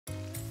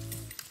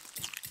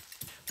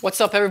What's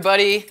up,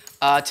 everybody?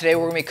 Today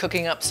we're gonna be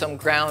cooking up some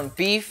ground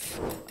beef.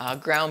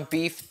 Ground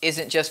beef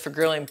isn't just for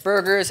grilling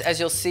burgers,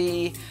 as you'll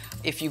see.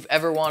 If you've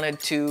ever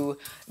wanted to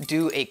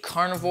do a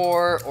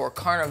carnivore or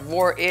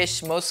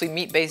carnivore-ish, mostly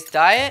meat-based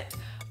diet,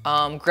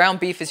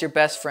 ground beef is your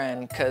best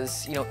friend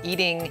because, you know,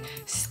 eating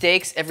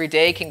steaks every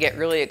day can get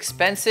really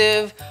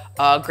expensive.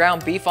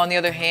 Ground beef, on the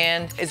other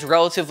hand, is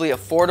relatively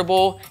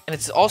affordable, and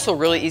it's also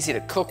really easy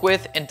to cook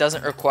with and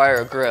doesn't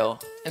require a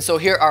grill. And so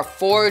here are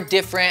 4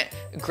 different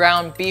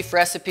ground beef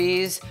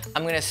recipes.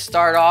 I'm gonna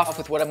start off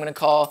with what I'm gonna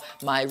call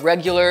my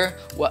regular,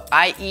 what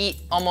I eat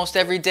almost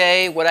every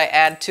day, what I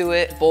add to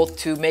it, both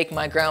to make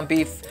my ground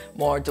beef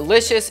more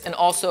delicious and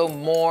also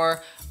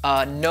more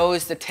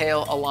nose to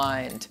tail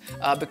aligned.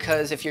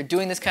 Because if you're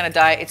doing this kind of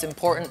diet, it's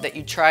important that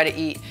you try to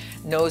eat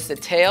nose to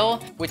tail,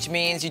 which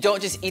means you don't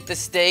just eat the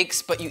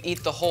steaks, but you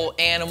eat the whole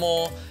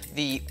animal,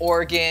 the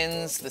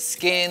organs, the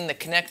skin, the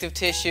connective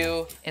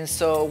tissue. And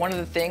so one of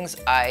the things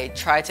I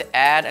try to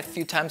add a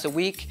few times a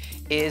week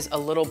is a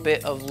little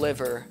bit of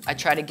liver. I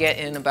try to get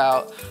in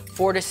about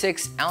 4 to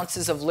 6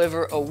 ounces of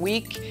liver a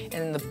week.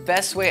 And the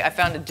best way I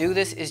found to do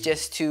this is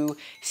just to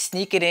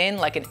sneak it in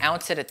like an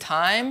ounce at a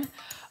time.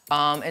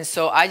 And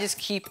so I just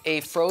keep a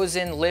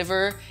frozen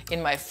liver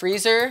in my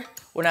freezer.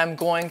 When I'm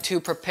going to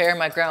prepare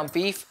my ground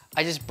beef,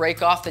 I just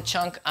break off the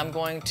chunk I'm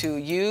going to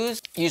use,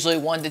 usually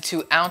 1 to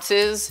 2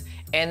 ounces,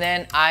 and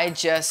then I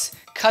just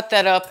cut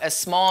that up as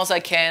small as I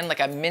can, like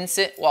I mince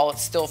it while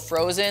it's still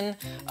frozen.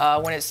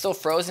 When it's still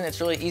frozen,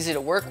 it's really easy to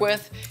work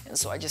with, and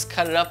so I just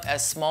cut it up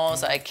as small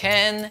as I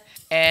can,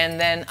 and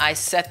then I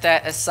set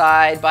that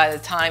aside. By the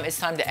time it's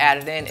time to add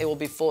it in, it will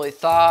be fully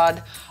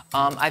thawed.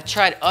 I've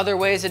tried other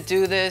ways to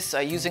do this,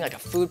 using like a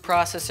food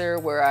processor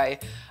where I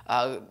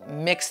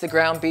mix the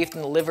ground beef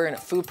and the liver in a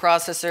food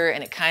processor,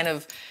 and it kind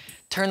of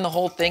turned the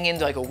whole thing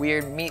into like a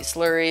weird meat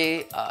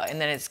slurry, and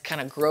then it's kind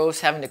of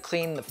gross having to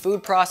clean the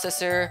food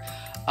processor.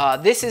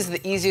 This is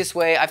the easiest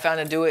way I found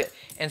to do it.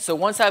 And so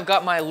once I've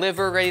got my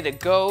liver ready to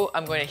go,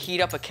 I'm going to heat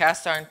up a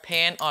cast iron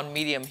pan on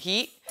medium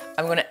heat.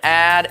 I'm going to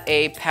add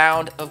a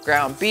pound of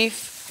ground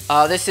beef.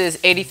 This is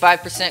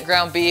 85%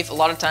 ground beef. A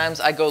lot of times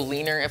I go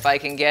leaner if I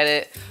can get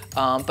it.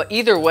 But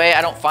either way,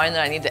 I don't find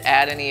that I need to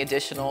add any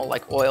additional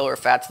like oil or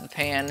fat to the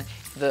pan.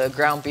 The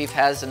ground beef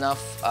has enough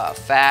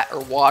fat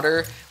or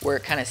water where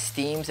it kind of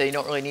steams that you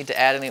don't really need to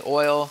add any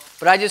oil.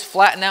 But I just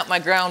flatten out my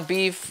ground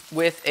beef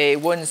with a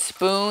wooden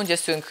spoon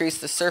just to increase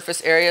the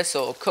surface area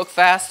so it'll cook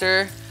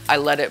faster. I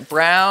let it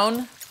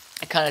brown.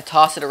 I kind of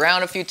toss it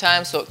around a few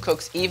times so it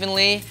cooks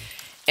evenly.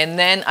 And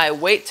then I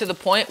wait to the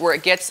point where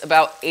it gets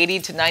about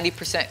 80 to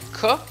 90%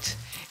 cooked.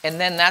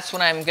 And then that's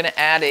when I'm gonna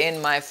add in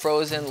my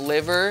frozen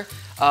liver.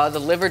 The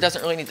liver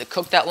doesn't really need to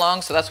cook that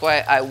long, so that's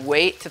why I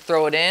wait to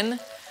throw it in.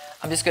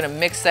 I'm just gonna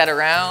mix that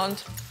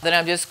around. Then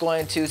I'm just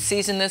going to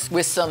season this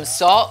with some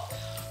salt.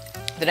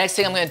 The next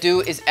thing I'm gonna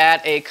do is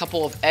add a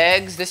couple of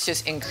eggs. This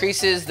just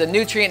increases the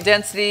nutrient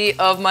density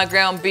of my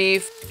ground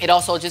beef. It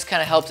also just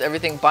kind of helps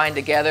everything bind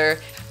together.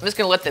 I'm just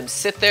gonna let them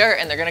sit there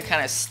and they're gonna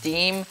kind of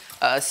steam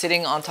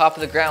sitting on top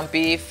of the ground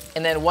beef.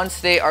 And then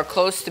once they are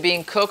close to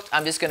being cooked,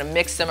 I'm just gonna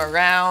mix them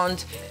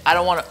around. I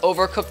don't wanna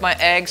overcook my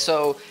eggs,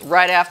 so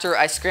right after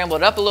I scramble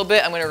it up a little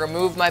bit, I'm gonna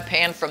remove my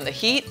pan from the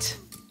heat.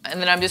 And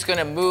then I'm just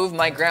gonna move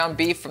my ground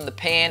beef from the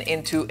pan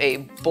into a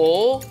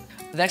bowl.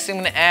 The next thing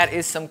I'm gonna add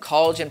is some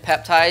collagen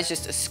peptides,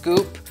 just a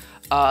scoop.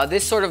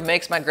 This sort of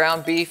makes my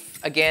ground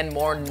beef, again,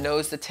 more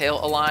nose to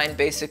tail aligned,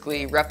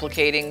 basically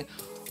replicating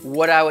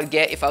what I would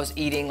get if I was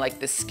eating like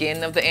the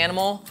skin of the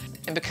animal.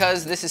 And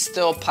because this is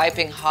still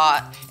piping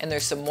hot and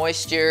there's some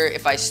moisture,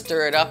 if I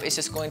stir it up, it's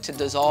just going to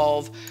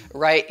dissolve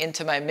right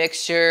into my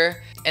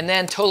mixture. And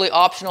then totally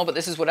optional, but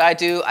this is what I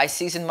do. I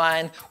season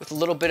mine with a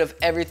little bit of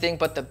everything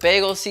but the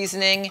bagel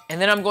seasoning.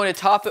 And then I'm going to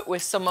top it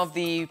with some of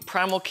the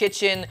Primal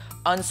Kitchen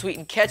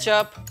unsweetened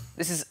ketchup.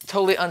 This is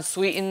totally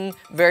unsweetened,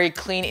 very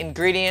clean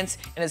ingredients,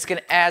 and it's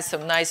gonna add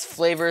some nice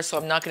flavor, so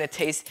I'm not gonna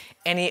taste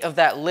any of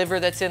that liver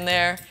that's in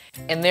there.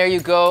 And there you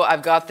go,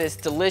 I've got this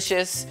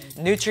delicious,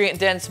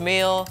 nutrient-dense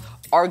meal,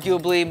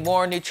 arguably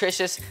more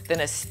nutritious than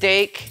a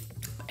steak.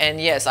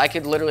 And yes, I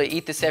could literally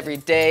eat this every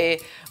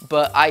day,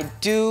 but I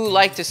do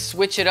like to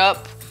switch it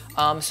up.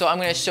 So I'm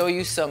gonna show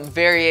you some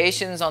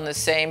variations on the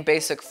same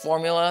basic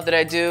formula that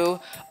I do.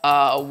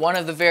 One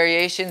of the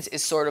variations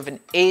is sort of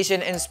an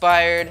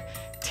Asian-inspired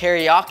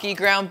teriyaki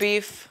ground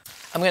beef.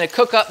 I'm gonna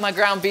cook up my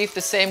ground beef the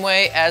same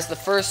way as the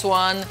first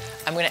one.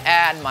 I'm gonna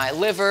add my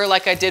liver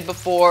like I did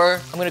before.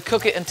 I'm gonna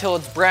cook it until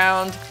it's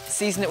browned,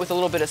 season it with a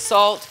little bit of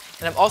salt,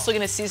 and I'm also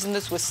gonna season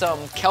this with some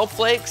kelp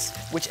flakes,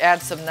 which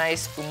adds some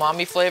nice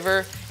umami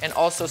flavor and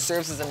also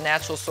serves as a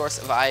natural source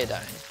of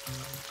iodine.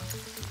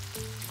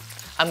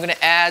 I'm gonna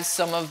add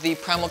some of the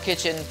Primal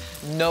Kitchen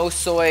no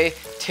soy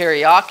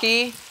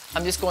teriyaki.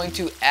 I'm just going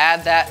to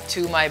add that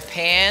to my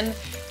pan,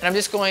 and I'm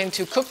just going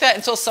to cook that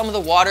until some of the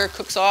water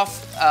cooks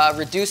off,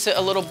 reduce it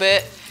a little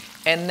bit,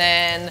 and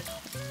then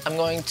I'm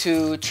going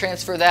to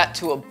transfer that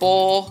to a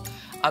bowl.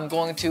 I'm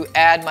going to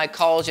add my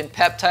collagen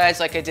peptides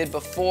like I did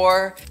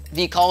before.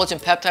 The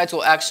collagen peptides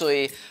will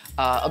actually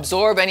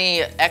absorb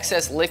any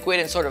excess liquid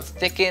and sort of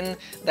thicken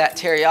that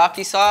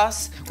teriyaki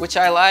sauce, which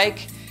I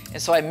like.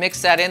 And so I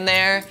mix that in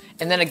there.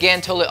 And then again,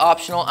 totally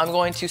optional, I'm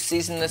going to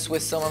season this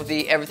with some of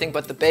the everything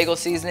but the bagel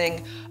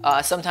seasoning.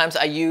 Sometimes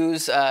I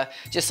use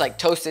just like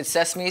toasted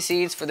sesame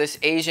seeds for this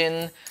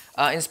Asian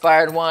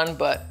inspired one,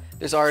 but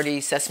there's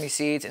already sesame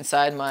seeds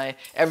inside my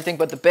everything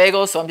but the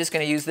bagel, so I'm just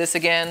gonna use this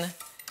again.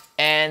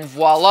 And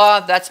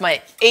voila, that's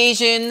my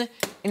Asian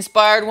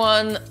inspired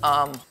one.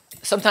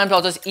 Sometimes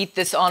I'll just eat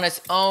this on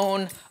its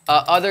own.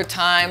 Other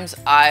times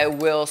I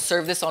will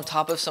serve this on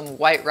top of some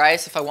white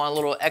rice if I want a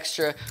little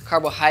extra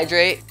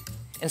carbohydrate.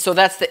 And so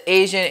that's the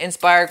Asian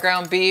inspired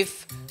ground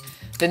beef.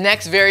 The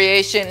next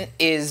variation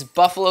is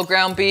buffalo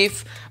ground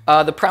beef.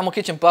 The Primal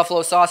Kitchen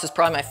buffalo sauce is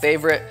probably my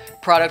favorite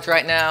product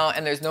right now,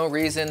 and there's no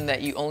reason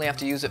that you only have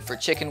to use it for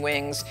chicken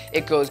wings.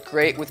 It goes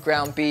great with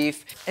ground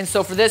beef. And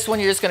so for this one,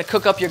 you're just gonna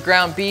cook up your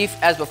ground beef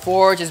as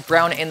before, just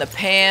brown it in the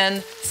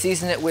pan,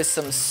 season it with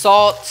some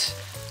salt,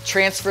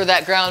 transfer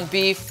that ground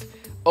beef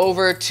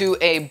over to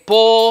a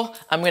bowl.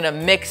 I'm gonna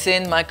mix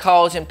in my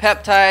collagen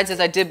peptides as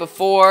I did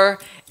before,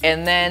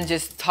 and then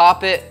just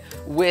top it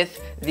with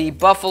the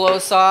buffalo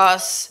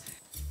sauce,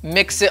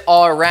 mix it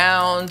all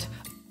around,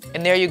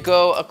 and there you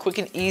go, a quick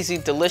and easy,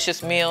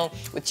 delicious meal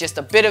with just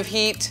a bit of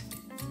heat.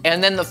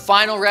 And then the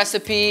final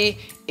recipe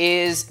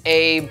is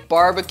a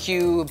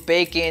barbecue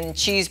bacon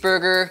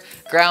cheeseburger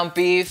ground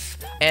beef.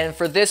 And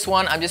for this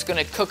one, I'm just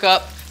gonna cook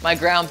up my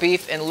ground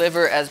beef and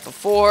liver as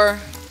before.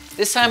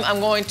 This time I'm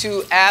going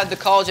to add the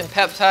collagen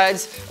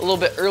peptides a little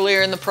bit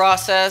earlier in the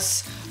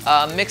process,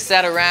 mix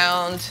that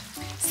around,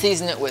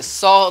 season it with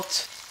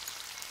salt.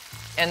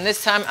 And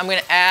this time I'm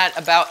gonna add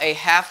about a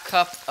 ½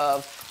 cup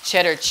of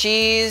cheddar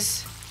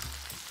cheese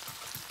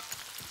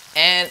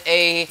and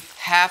a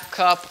 ½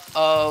 cup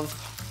of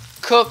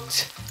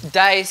cooked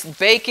diced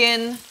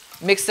bacon.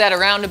 Mix that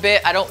around a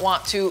bit. I don't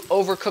want to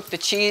overcook the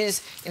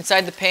cheese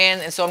inside the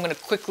pan, and so I'm gonna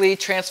quickly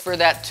transfer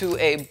that to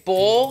a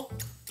bowl.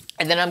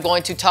 And then I'm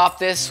going to top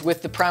this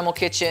with the Primal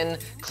Kitchen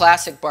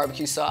classic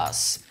barbecue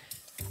sauce.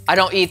 I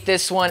don't eat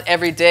this one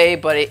every day,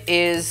 but it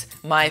is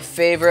my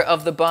favorite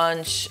of the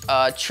bunch.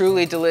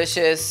 Truly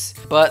delicious.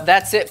 But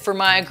that's it for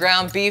my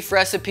ground beef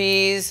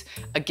recipes.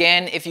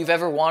 Again, if you've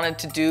ever wanted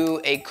to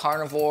do a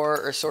carnivore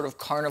or sort of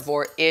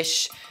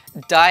carnivore-ish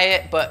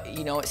diet, but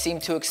you know, it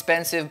seemed too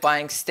expensive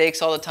buying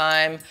steaks all the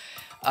time,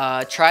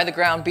 try the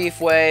ground beef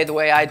way, the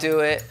way I do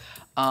it.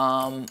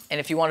 And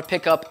if you want to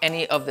pick up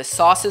any of the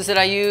sauces that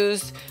I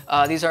used,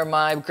 these are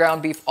my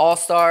ground beef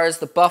all-stars,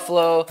 the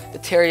buffalo, the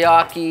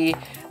teriyaki,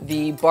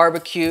 the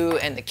barbecue,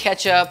 and the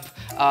ketchup.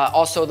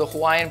 Also the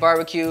Hawaiian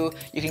barbecue.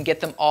 You can get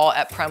them all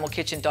at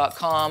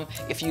primalkitchen.com.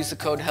 If you use the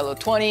code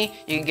HELLO20,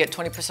 you can get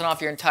 20%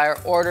 off your entire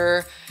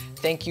order.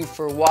 Thank you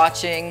for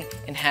watching,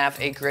 and have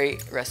a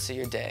great rest of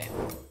your day.